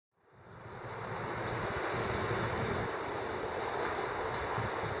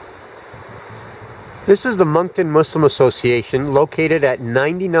This is the Moncton Muslim Association, located at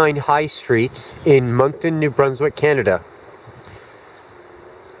 99 High Street in Moncton, New Brunswick, Canada.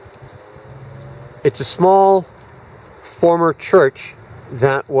 It's a small former church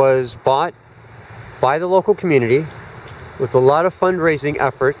that was bought by the local community with a lot of fundraising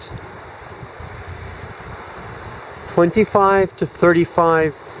effort. 25 to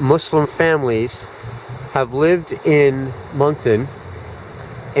 35 Muslim families have lived in Moncton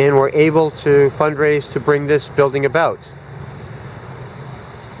and were able to fundraise to bring this building about.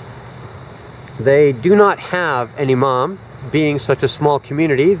 They do not have an imam. Being such a small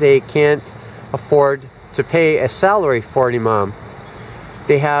community, they can't afford to pay a salary for an imam.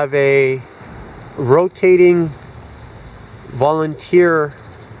 They have a rotating volunteer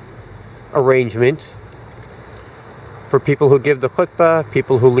arrangement for people who give the khutbah,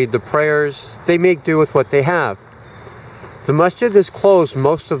 people who lead the prayers. They make do with what they have. The masjid is closed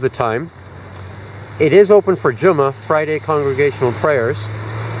most of the time. It is open for Jummah, Friday congregational prayers.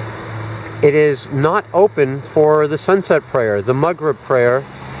 It is not open for the sunset prayer, the Maghrib prayer,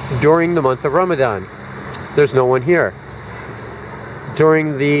 during the month of Ramadan. There's no one here.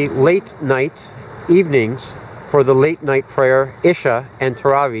 During the late night evenings, for the late night prayer, Isha and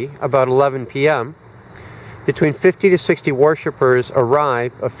Tarawih, about 11 p.m., between 50 to 60 worshippers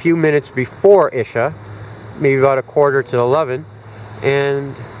arrive a few minutes before Isha, maybe about a quarter to 11,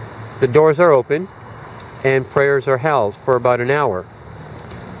 and the doors are open and prayers are held for about an hour.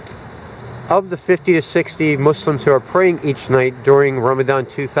 Of the 50 to 60 Muslims who are praying each night during Ramadan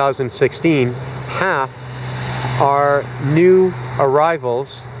 2016, half are new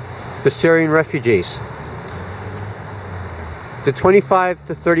arrivals, the Syrian refugees. The 25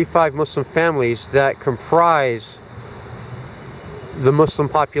 to 35 Muslim families that comprise the Muslim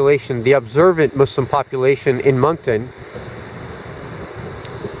population, the observant Muslim population in Moncton,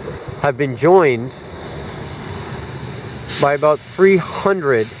 have been joined by about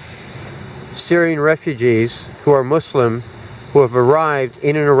 300 Syrian refugees who are Muslim, who have arrived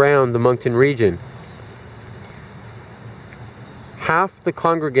in and around the Moncton region. Half the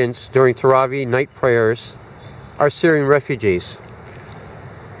congregants during Tarawih night prayers are Syrian refugees.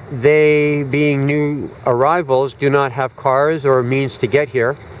 They, being new arrivals, do not have cars or means to get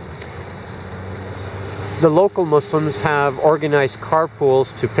here. The local Muslims have organized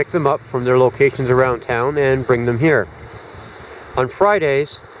carpools to pick them up from their locations around town and bring them here. On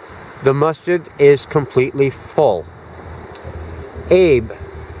Fridays, the masjid is completely full. Abe,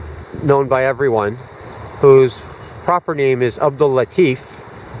 known by everyone, whose proper name is Abdul Latif,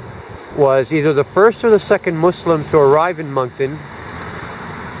 was either the first or the second Muslim to arrive in Moncton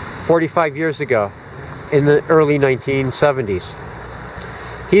 45 years ago, in the early 1970s.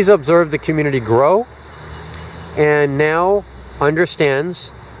 He's observed the community grow and now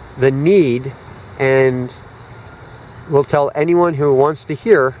understands the need, and will tell anyone who wants to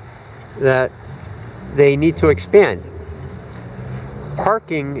hear that they need to expand.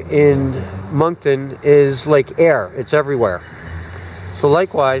 Parking in Moncton is like air, it's everywhere. So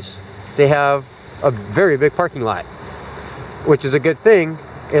likewise, they have a very big parking lot, which is a good thing.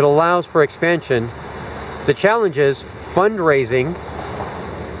 It allows for expansion. The challenge is fundraising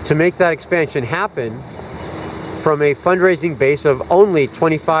to make that expansion happen from a fundraising base of only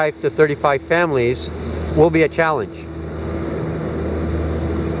 25 to 35 families will be a challenge.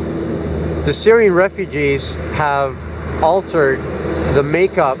 The Syrian refugees have altered the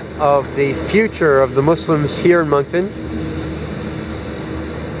makeup of the future of the Muslims here in Moncton.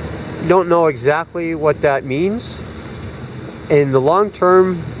 Don't know exactly what that means. In the long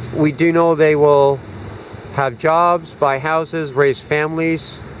term, we do know they will have jobs, buy houses, raise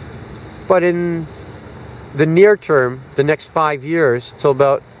families. But in the near term, the next 5 years, till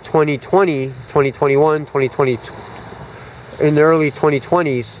about 2020, 2021, 2020, in the early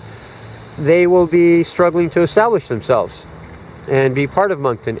 2020s, they will be struggling to establish themselves and be part of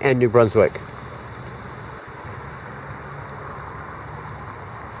Moncton and New Brunswick.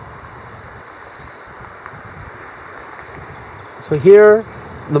 So here,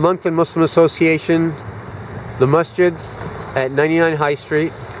 the Moncton Muslim Association, the masjid at 99 High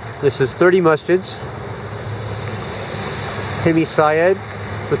Street. This is 30 masjids. HiMY SYeD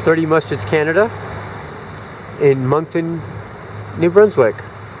for 30 Masjids Canada in Moncton, New Brunswick.